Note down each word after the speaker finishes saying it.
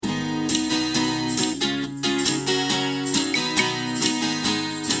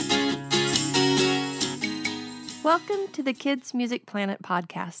Welcome to the Kids Music Planet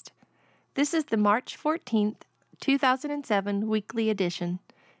podcast. This is the March 14th, 2007 weekly edition.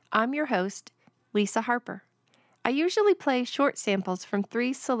 I'm your host, Lisa Harper. I usually play short samples from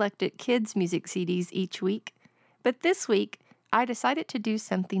 3 selected kids' music CDs each week, but this week I decided to do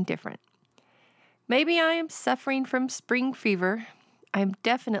something different. Maybe I am suffering from spring fever. I'm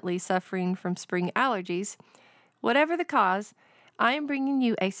definitely suffering from spring allergies. Whatever the cause, I am bringing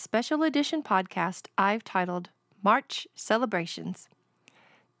you a special edition podcast I've titled March Celebrations.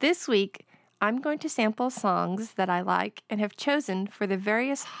 This week, I'm going to sample songs that I like and have chosen for the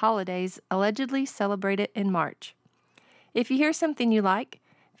various holidays allegedly celebrated in March. If you hear something you like,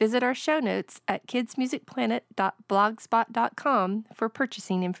 visit our show notes at kidsmusicplanet.blogspot.com for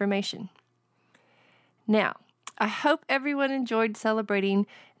purchasing information. Now, I hope everyone enjoyed celebrating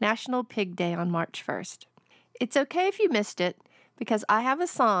National Pig Day on March 1st. It's okay if you missed it, because I have a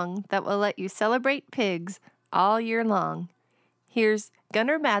song that will let you celebrate pigs all year long. Here's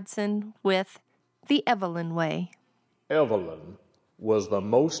Gunnar Madsen with The Evelyn Way. Evelyn was the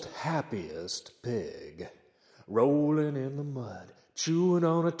most happiest pig, rolling in the mud, chewing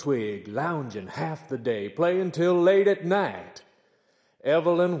on a twig, lounging half the day, playing till late at night.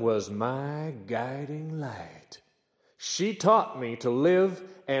 Evelyn was my guiding light. She taught me to live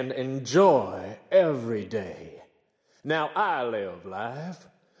and enjoy every day. Now I live life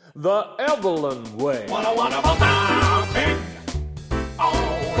the Evelyn way. What a wonderful topic.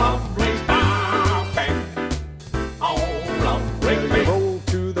 Oh, lovely topic. Oh, lovely. Well, you roll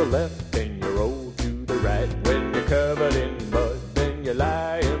to the left and you roll to the right. When you're covered in mud, then you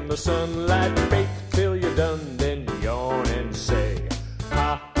lie in the sunlight. Bake till you're done, then you yawn and say,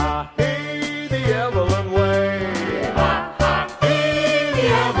 ha, ha, hey, the Evelyn way. Ha, ha, hey, the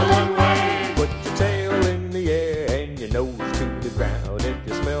Evelyn way. Put your tail in the air and your nose to the ground. If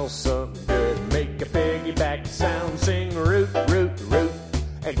you smell something good, make a piggyback sound. Sing root, root, root,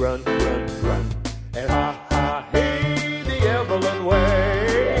 and grunt, grunt, grunt. And ha, ha, hey, the Evelyn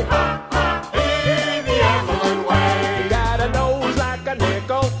way. Ha, ha, hey, the Evelyn way. You got a nose like a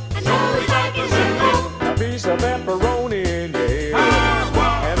nickel, A nose like a sickle. a piece of pepperoni in your head.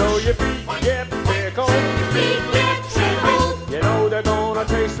 Ah, And though your feet get tickled, your feet get tickled. you know they're gonna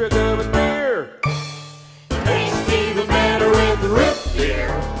taste real good with beer. Taste even better with root beer.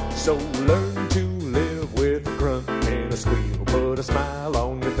 So learn to live with a grunt and a squeal. Put a smile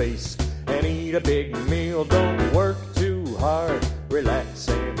on your face and eat a big meal. Don't work too hard, relax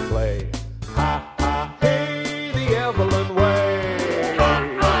and play. Ha, ha, hey, the Evelyn way. Ha,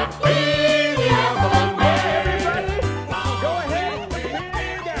 ha, hey, the Evelyn way. Everybody, go ahead and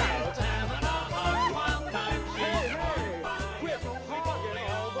pig out. Having a hard one time. Hey, hey, quit hogging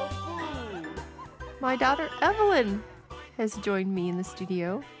all the food. My daughter Evelyn has joined me in the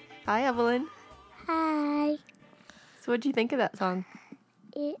studio. Hi, Evelyn. Hi. So what'd you think of that song?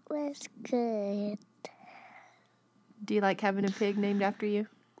 It was good. Do you like having a pig named after you?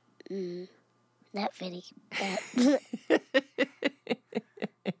 Not really.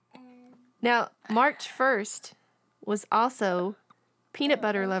 Now, March 1st was also Peanut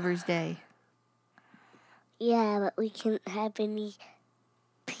Butter Lovers Day. Yeah, but we couldn't have any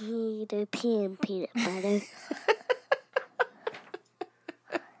Peter Pan peanut butter.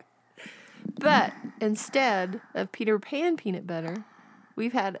 But instead of Peter Pan peanut butter,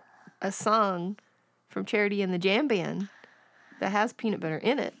 we've had a song from Charity and the Jam Band that has peanut butter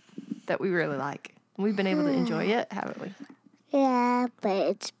in it that we really like. And we've been able to enjoy it, haven't we? Yeah, but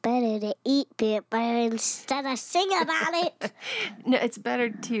it's better to eat peanut butter instead of sing about it. No, it's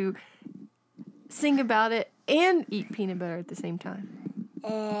better to sing about it and eat peanut butter at the same time.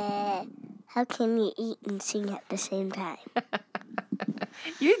 How can you eat and sing at the same time?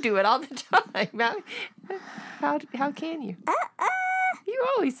 You do it all the time. How can you? You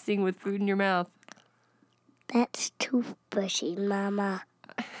always sing with food in your mouth. That's toothbrushing, Mama.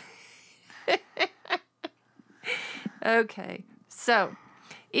 Okay, so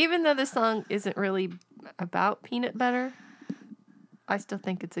even though the song isn't really about peanut butter, I still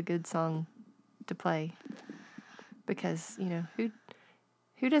think it's a good song to play because, you know,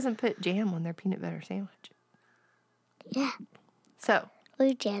 who doesn't put jam on their peanut butter sandwich? Yeah. So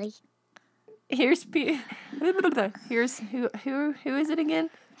Or jelly. here's here's who is it again?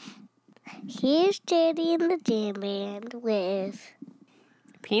 Here's Daddy and the Jam Band with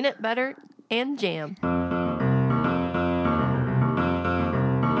Peanut butter and jam.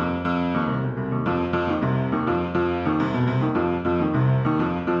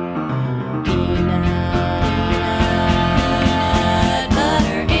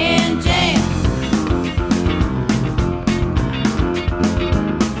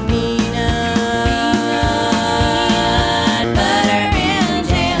 Peanut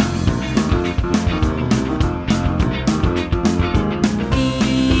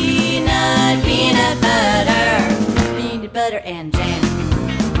and jam.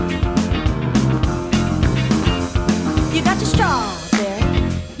 You got your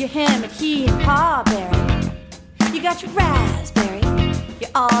strawberry, your ham and he and pawberry. You got your raspberry, your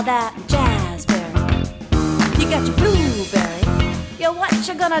all that jazzberry. You got your blueberry, your what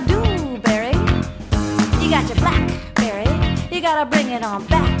you gonna do, berry. You got your blackberry, you gotta bring it on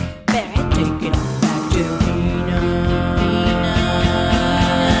back, berry. Take it on back to peanut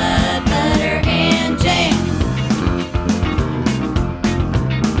butter and jam.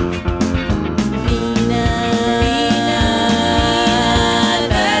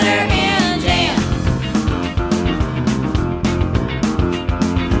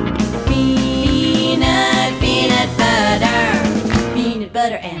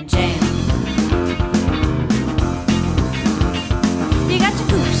 Butter and jam. You got your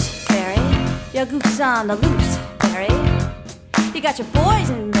gooseberry, your goose on the loose berry. You got your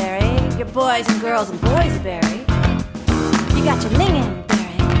boysenberry, your boys and girls and boysenberry. You got your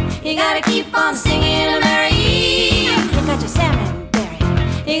lingonberry, you gotta keep on singing a merry. You got your salmonberry,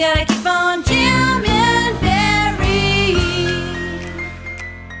 you gotta keep on jamming berry.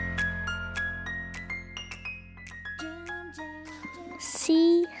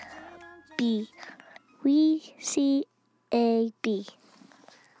 C B. We C A B.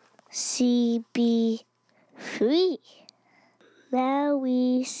 C B free. Now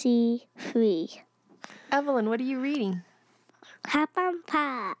we see free. Evelyn, what are you reading? Hop on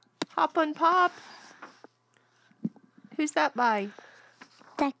Pop. Hop on Pop. Who's that by?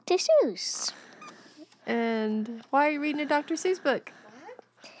 Dr. Seuss. And why are you reading a Dr. Seuss book?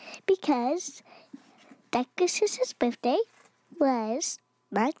 Because Dr. Seuss's birthday was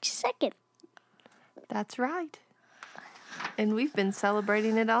March 2nd. That's right. And we've been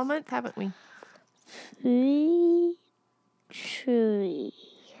celebrating it all month, haven't we? Free tree.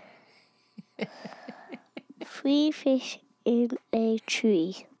 Free fish in a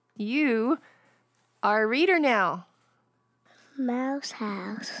tree. You are a reader now. Mouse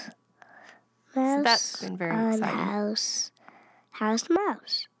house. So Mouse that's been very on exciting. house. House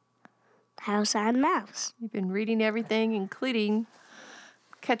mouse. House on mouse. You've been reading everything, including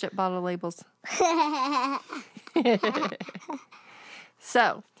ketchup bottle labels.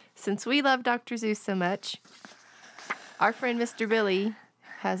 So, since we love Dr. Seuss so much, our friend Mr. Billy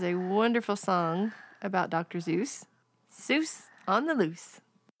has a wonderful song about Dr. Seuss. Seuss on the Loose.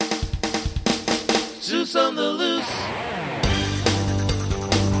 Seuss on the loose.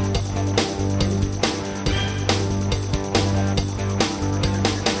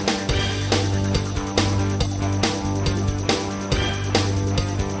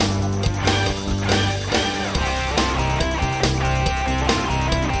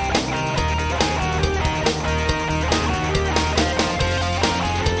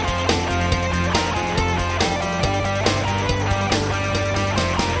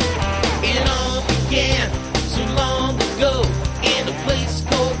 It all began so long ago in a place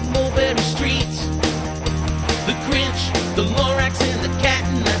called Mulberry Street. The Grinch, the Lorax, and the Cat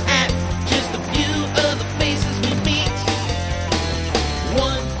in the Hat, just a few of the faces we meet.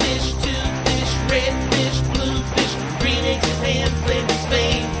 One fish, two fish, red fish, blue fish, green eggs and ham, flame in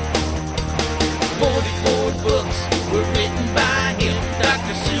Spain. 44 books were written by him.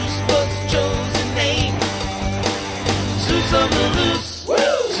 Dr. Seuss was his chosen name. Seuss on the loose.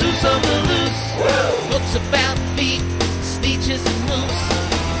 Seuss on the loose. Books about feet, Stitches and Moose.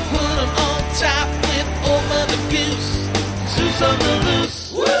 Put 'em on top with Old Mother Goose. Seuss on the loose.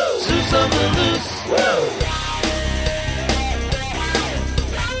 Seuss on the loose.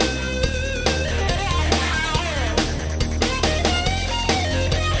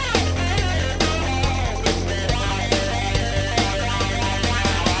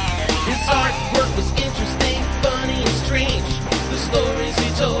 His artwork was interesting, funny, and strange. The stories he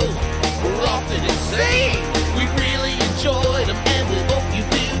told were often insane. We really enjoyed them, and we hope you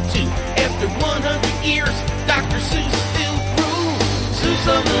do too. After 100 years, Dr. Seuss still rules. Seuss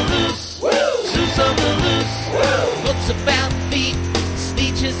on the loose. Seuss on the loose. Books about feet,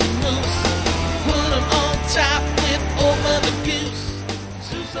 Stitches and Moose. Put 'em on top with Old Mother Goose.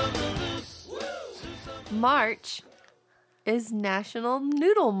 Seuss on the loose. Seuss on the March is National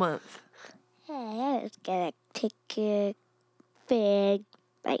Noodle Month. Hey, I was gonna take your big,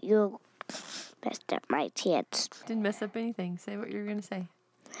 but you messed up my chance. Didn't mess up anything. Say what you were going to say.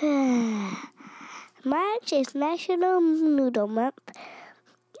 March is National Noodle Month.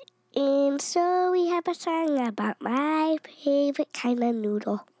 And so we have a song about my favorite kind of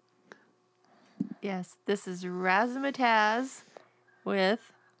noodle. Yes, this is Razzmatazz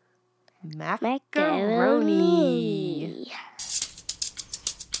with macaroni.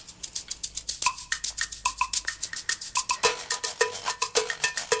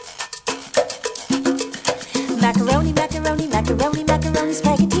 Macaroni, macaroni,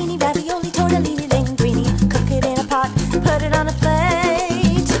 spaghettini, ravioli, tortellini, linguine. Cook it in a pot, put it on a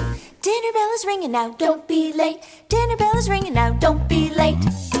plate. Dinner bell is ringing now, don't be late. Dinner bell is ringing now, don't be late.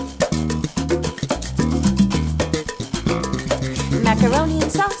 Macaroni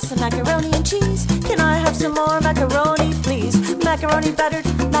and sauce, and macaroni and cheese. Can I have some more macaroni, please? Macaroni buttered,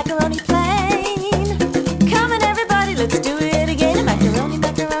 macaroni plain. Come on, everybody, let's do it again. Macaroni,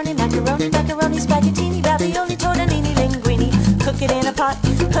 macaroni, macaroni, macaroni, spaghettini, ravioli, tortellini, linguine. Cook it in a pot,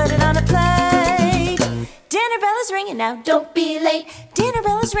 put it on a plate. Dinner bell is ringing now, don't be late. Dinner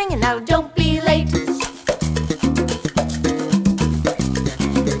bell is ringing now, don't be late.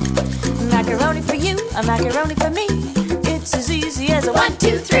 Macaroni for you, a macaroni for me. It's as easy as a 1,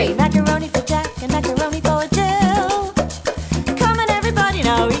 2, 3. Macaroni for Jack and macaroni for Jill. Come on, everybody,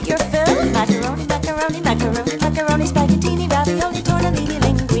 now eat your fill. Macaroni, macaroni, macaroni, macaroni, spaghettini, ravioli, tortellini,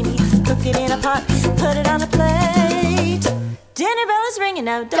 linguine. Cook it in a pot, put it on a plate. Dinner bell is ringing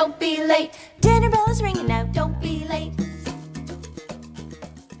now, don't be late. Dinner bell is ringing now, don't be late.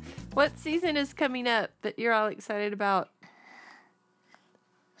 What season is coming up that you're all excited about?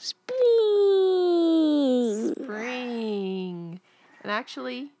 Spring. Spring. And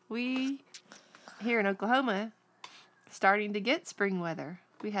actually, we here in Oklahoma starting to get spring weather.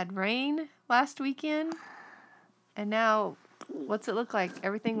 We had rain last weekend, and now what's it look like?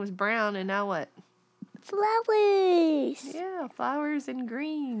 Everything was brown, and now what? Flowers. Yeah, flowers and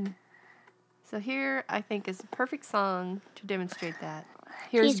green. So here, I think, is a perfect song to demonstrate that.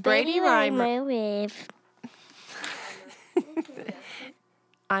 Here's Brady Reimer. With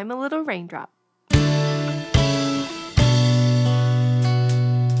I'm a Little Raindrop.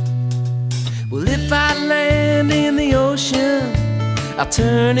 Well, if I land in the ocean, I'll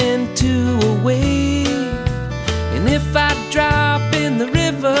turn into a wave. And if I drop in the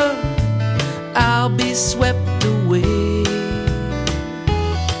river, I'll be swept away.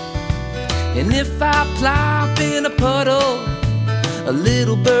 And if I plop in a puddle, a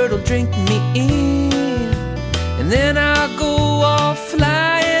little bird'll drink me in. And then I'll go off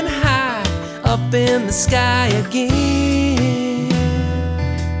flying high up in the sky again.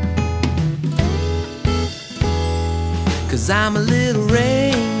 'Cause I'm a little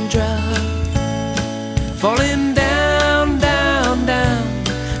raindrop falling down, down, down.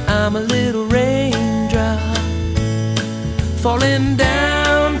 I'm a little raindrop falling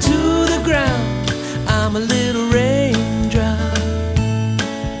down to the ground. I'm a little raindrop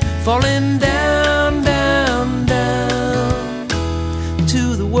falling down, down, down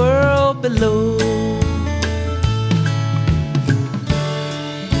to the world below.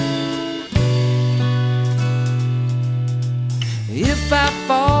 If I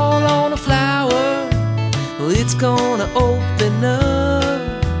fall on a flower, well, it's gonna open up.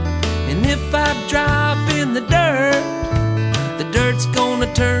 And if I drop in the dirt's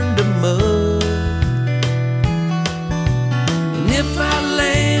gonna turn to mud. And if I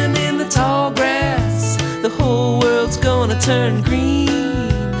land in the tall grass, the whole world's gonna turn green.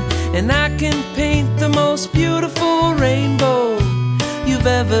 And I can paint the most beautiful rainbow you've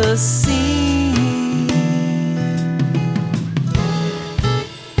ever seen.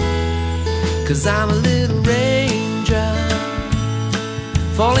 'Cause I'm a little raindrop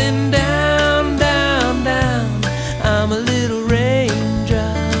falling down, down, down. I'm a little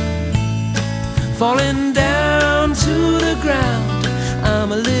raindrop falling down to the ground.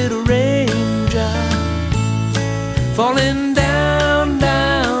 I'm a little raindrop falling down,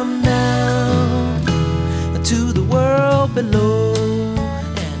 down, down to the world below.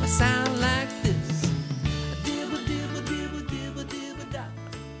 And I sound like this. Dibble, dibble, dibble, dibble, dibble, da.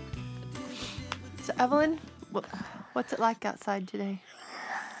 So, Evelyn, what's it like outside today?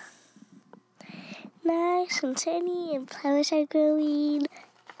 nice and sunny, and flowers are growing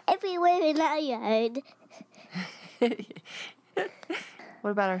everywhere in our yard.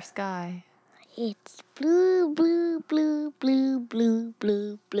 What about our sky? It's blue, blue, blue, blue, blue,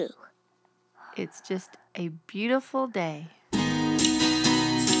 blue, blue. It's just a beautiful day.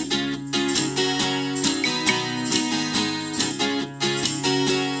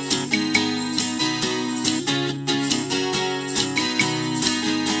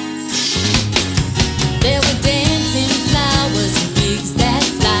 There were dancing flowers and pigs that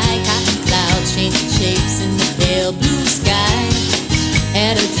fly, cotton clouds changing shapes in the pale blue sky.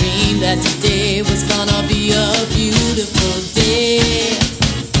 Had a dream that today was gonna be a beautiful day.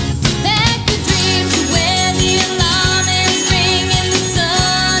 Like the dreams where the alarm is ringing, the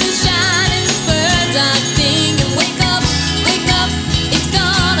sun is shining, the birds are singing. Wake up, it's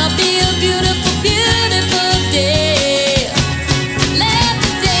gonna be a beautiful, beautiful day. Let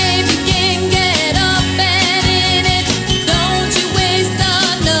the day begin, get up and in it. Don't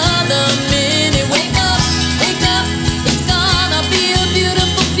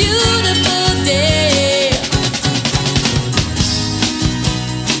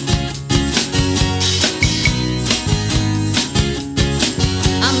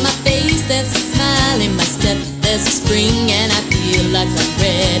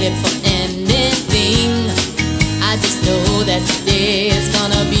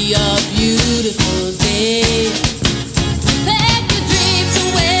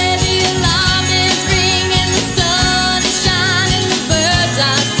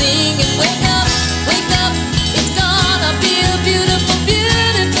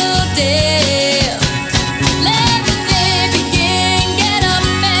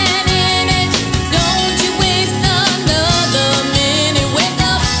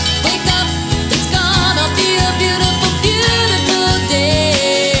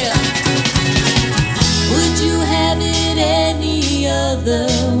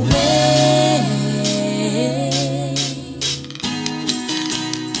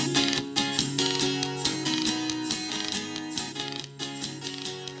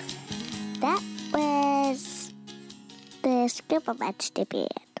Monster Band.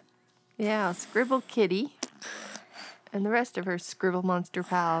 Yeah, Scribble Kitty and the rest of her Scribble Monster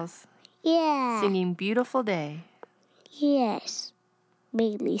pals Yeah. singing Beautiful Day. Yes.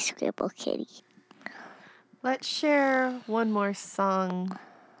 Mainly Scribble Kitty. Let's share one more song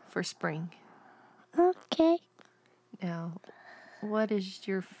for spring. Okay. Now, what is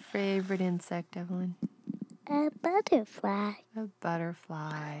your favorite insect, Evelyn? A butterfly. A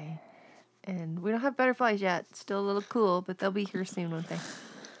butterfly. And we don't have butterflies yet. It's still a little cool, but they'll be here soon, won't they?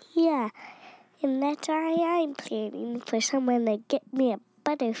 Yeah. And that's why I'm planning for someone to get me a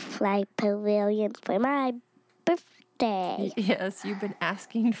butterfly pavilion for my birthday. Yes, you've been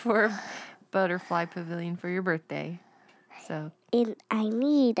asking for a butterfly pavilion for your birthday. So, And I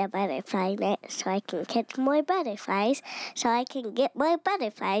need a butterfly net so I can catch more butterflies, so I can get more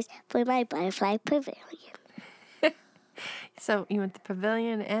butterflies for my butterfly pavilion. so you want the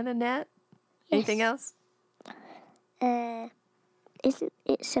pavilion and a net? Anything else? Isn't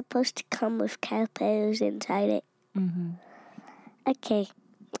it supposed to come with caterpillars inside it? Mm-hmm. Okay,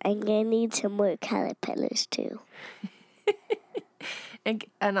 I'm gonna need some more caterpillars too.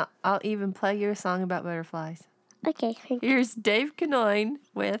 And I'll even play you a song about butterflies. Okay, thank you. Here's Dave Canoyne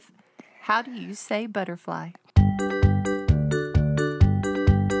with How Do You Say Butterfly?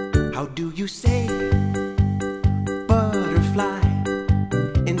 How do you say butterfly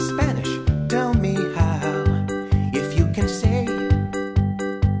in Spanish? Tell me how. If you can say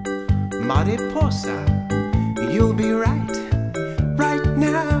mariposa, you'll be right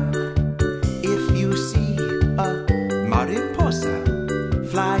now. If you see a mariposa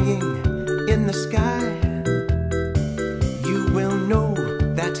flying in the sky, you will know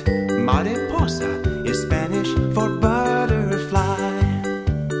that mariposa is Spanish for butterfly.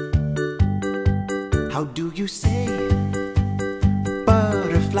 How do you say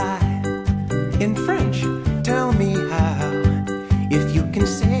butterfly in French? Tell me how. If you can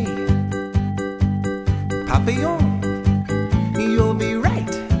say papillon, you'll be right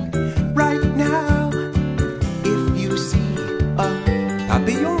now. If you see a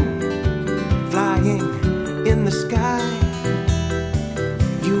papillon flying in the sky,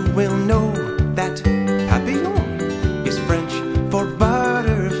 you will know that papillon is French for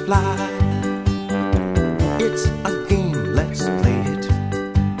butterfly. It's a game, let's play it.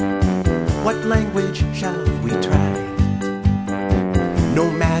 What language shall we try? No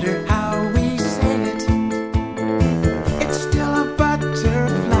matter how we say it, it's still a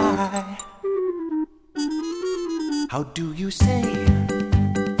butterfly. How do you say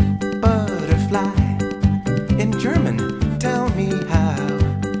butterfly in German? Tell me how.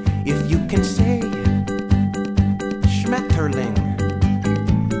 If you can say Schmetterling,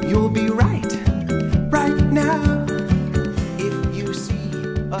 you'll be right now. If you see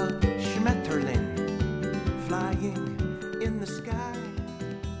a Schmetterling flying in the sky,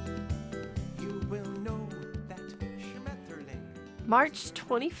 you will know that Schmetterling. March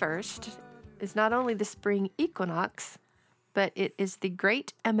 21st is not only the spring equinox, but it is the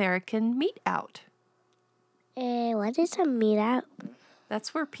Great American Meat Out. What is a meat out?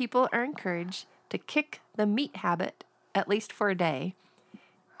 That's where people are encouraged to kick the meat habit, at least for a day,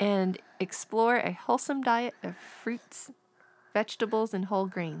 and explore a wholesome diet of fruits, vegetables, and whole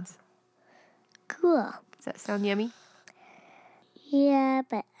grains. Cool. Does that sound yummy? Yeah,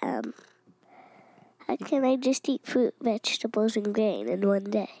 but how can I just eat fruit, vegetables, and grain in one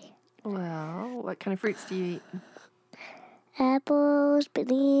day? Well, what kind of fruits do you eat? Apples,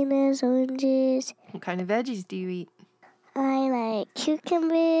 bananas, oranges. What kind of veggies do you eat? I like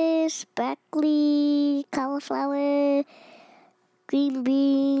cucumbers, broccoli, cauliflower, green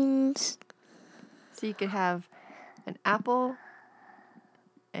beans. So you could have an apple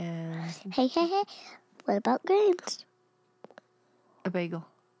and Hey. What about grains? a bagel.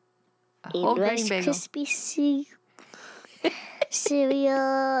 A And whole grain Rice bagel. Krispie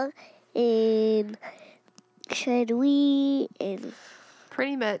cereal, and shredded wheat, and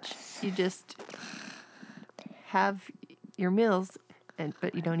Pretty much, you just have your meals,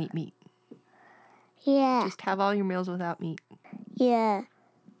 but you don't eat meat. yeah. Just have all your meals without meat. Yeah.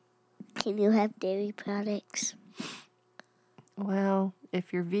 Can you have dairy products? Well,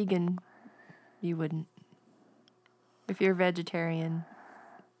 if you're vegan, you wouldn't. If you're vegetarian,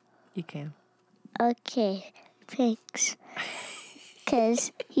 you can. Okay, thanks.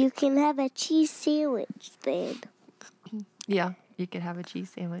 Because you can have a cheese sandwich then. Yeah, you could have a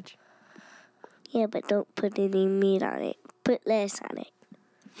cheese sandwich. Yeah, but don't put any meat on it. Put less on it.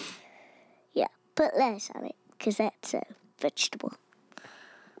 Yeah, put less on it, because that's a vegetable.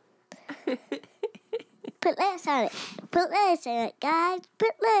 Put less on it. Put less on it, guys.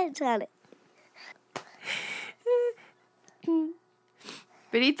 Put less on it.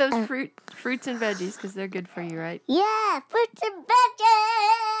 But eat those fruits and veggies because they're good for you, right? Yeah, fruits and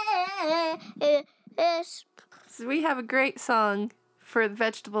veggies. So we have a great song for the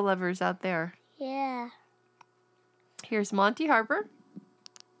vegetable lovers out there. Yeah. Here's Monty Harper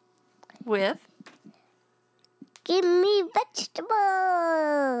with Give me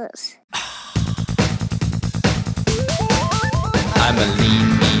vegetables. I'm a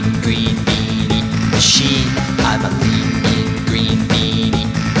lean, mean, green bean eating machine. I'm a lean, mean, green bean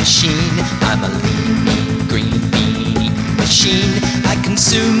eating machine. I'm a lean, mean, green bean eating machine. I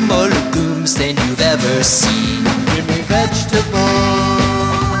consume more legumes than you've ever seen. Give me vegetables.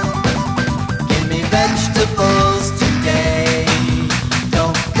 Give me vegetables today.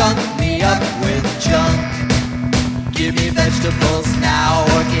 Don't gunk me up with junk. Give me vegetables now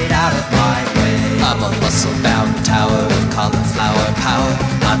or get out of my way. I'm a muscle-bound tower of cauliflower power.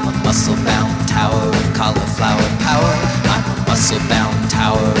 I'm a muscle-bound tower of cauliflower power. I'm a muscle-bound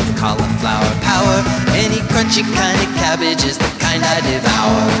tower of cauliflower power. Any crunchy kind of cabbage is the kind I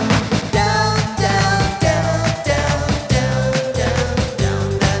devour. Down, down, down, down, down, down,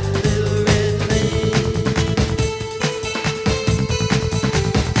 down that little red lane.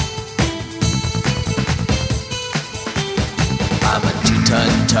 I'm a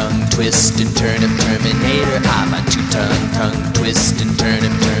two-ton tongue twist and turnip terminator. I'm a two-ton tongue twist and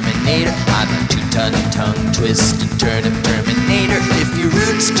turnip terminator. I'm a two-ton tongue twist and turnip terminator. If your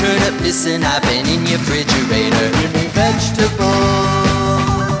roots turn up missing, I've been in your refrigerator. Give me vegetables.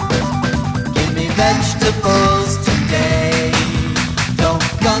 Give me vegetables today. Don't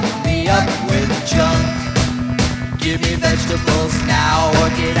gunk me up with junk. Give me vegetables now or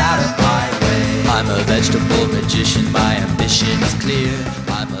get out of my way. I'm a vegetable magician, my ambition is clear.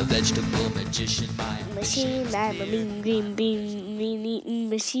 I'm a vegetable magician, my ambition is I'm a mean green bean eating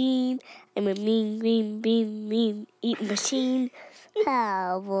machine. I'm a mean green bean eating machine.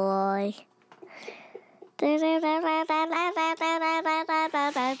 Oh boy.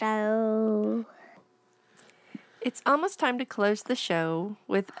 It's almost time to close the show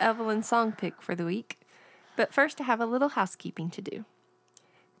with Evelyn's song pick for the week. But first, I have a little housekeeping to do.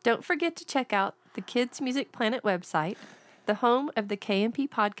 Don't forget to check out the Kids Music Planet website, the home of the KMP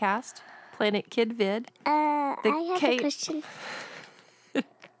podcast, Planet Kid Vid. I have a question.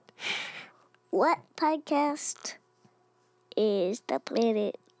 What podcast is the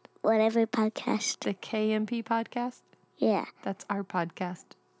Planet whatever podcast? The KMP podcast? Yeah. That's our podcast.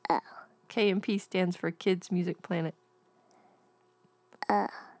 Oh. KMP stands for Kids Music Planet. Can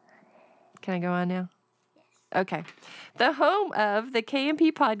I go on now? Okay. The home of the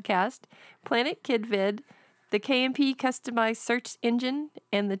KMP podcast, Planet Kid Vid, the KMP customized search engine,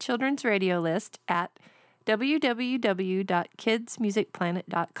 and the children's radio list at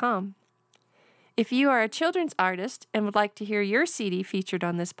www.kidsmusicplanet.com. If you are a children's artist and would like to hear your CD featured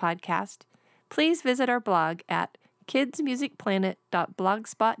on this podcast, please visit our blog at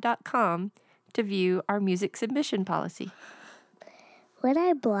kidsmusicplanet.blogspot.com to view our music submission policy. What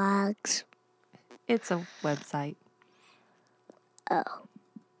are blogs? It's a website. Oh.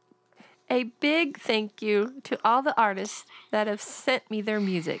 A big thank you to all the artists that have sent me their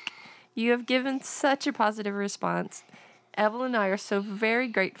music. You have given such a positive response. Evelyn and I are so very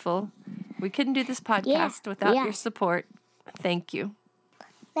grateful. We couldn't do this podcast without your support. Thank you.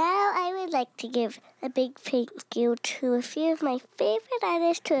 Now I would like to give a big thank you to a few of my favorite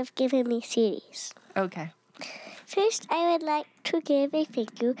artists who have given me CDs. Okay. First, I would like to give a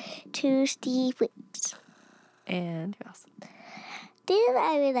thank you to Steve Wicks. And who else? Then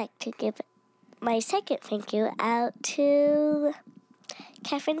I would like to give my second thank you out to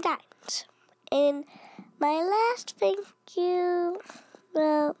Catherine Dines. And my last thank you,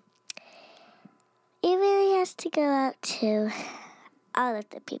 well, it really has to go out to all of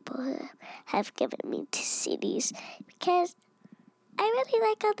the people who have given me CDs because I really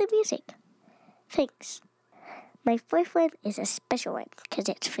like all the music. Thanks. My fourth one is a special one because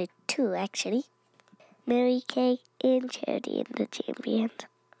it's for two, actually. Mary Kay and Charity and the Champions.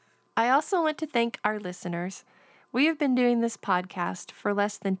 I also want to thank our listeners. We have been doing this podcast for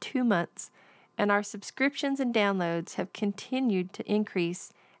less than 2 months, and our subscriptions and downloads have continued to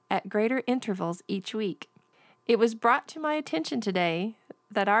increase at greater intervals each week. It was brought to my attention today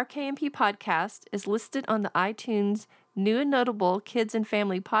that our KMP podcast is listed on the iTunes New and Notable Kids and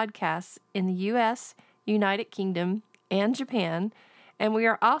Family Podcasts in the U.S., United Kingdom, and Japan, and we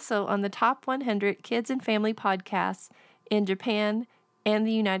are also on the top 100 Kids and Family Podcasts in Japan and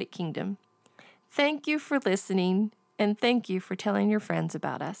the United Kingdom. Thank you for listening, and thank you for telling your friends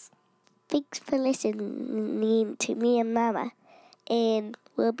about us. Thanks for listening to me and Mama, and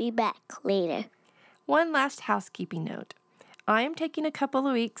we'll be back later. One last housekeeping note. I am taking a couple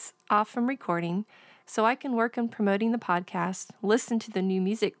of weeks off from recording so I can work on promoting the podcast, listen to the new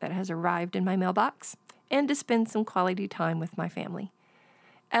music that has arrived in my mailbox, and to spend some quality time with my family.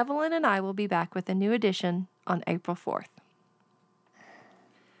 Evelyn and I will be back with a new edition on April 4th.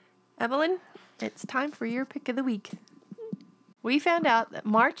 Evelyn, it's time for your pick of the week. We found out that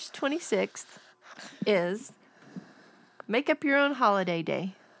March 26th is Make Up Your Own Holiday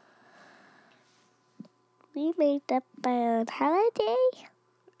Day. We made up our own holiday.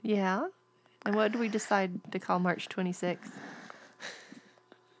 Yeah. And what did we decide to call March 26th?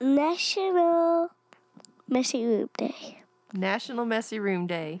 National Messy Room Day. National Messy Room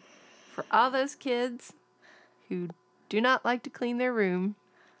Day. For all those kids who do not like to clean their room,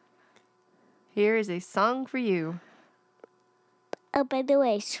 here is a song for you. Oh, by the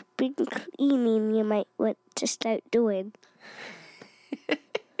way, spring cleaning you might want to start doing.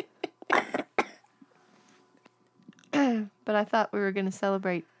 But I thought we were going to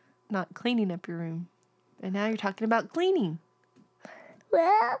celebrate not cleaning up your room. And now you're talking about cleaning.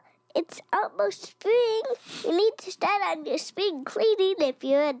 Well, it's almost spring. You need to start on your spring cleaning if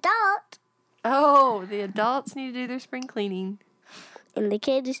you're an adult. Oh, the adults need to do their spring cleaning. And the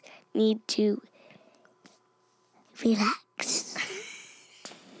kids need to relax.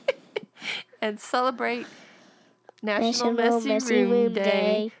 And celebrate National Messy Room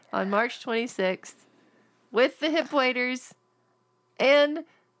Day on March 26th with the Hip Waders and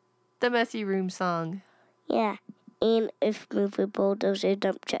the Messy Room song. Yeah, and if moving bulldozer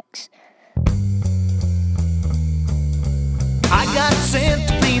dump trucks. I got sent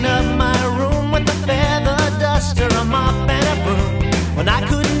to clean up my room with a feather duster, a mop, and a broom. When I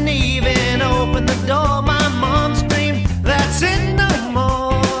couldn't even open the door, my mom screamed, "That's it, no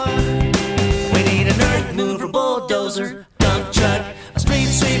more." We need an earth mover, bulldozer, dump truck. A street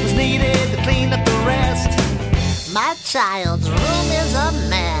sweeper's needed to clean up the rest. My child's room is a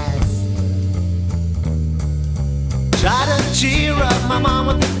mess. Try to cheer up my mom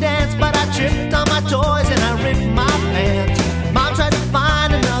with a dance, but I tripped on my toys and I ripped my pants. Mom tried to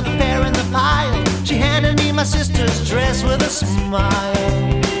find another pair in the pile. She handed me my sister's dress with a smile.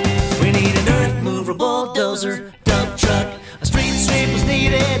 We need an earth mover, bulldozer, dump truck. A street sweeper's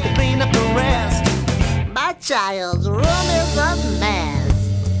needed to clean up the rest. My child's room is a mess.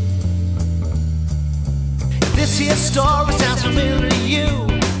 If this here story sounds familiar to you,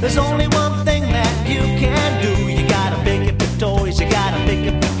 there's only one thing that you can do. You gotta pick up your toys, you gotta pick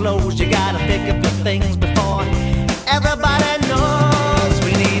up your clothes, you gotta pick up your things before everybody knows.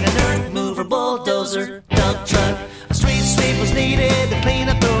 We need an earth mover, bulldozer, dump truck. A street sweeper's needed to clean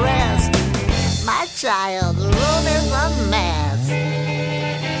up the rest. My child's room is a mess.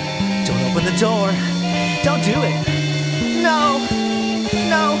 Don't open the door. Don't do it. No.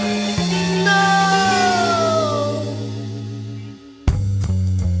 No. No.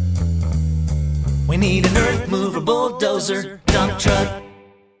 We need an earth mover, bulldozer, dump truck.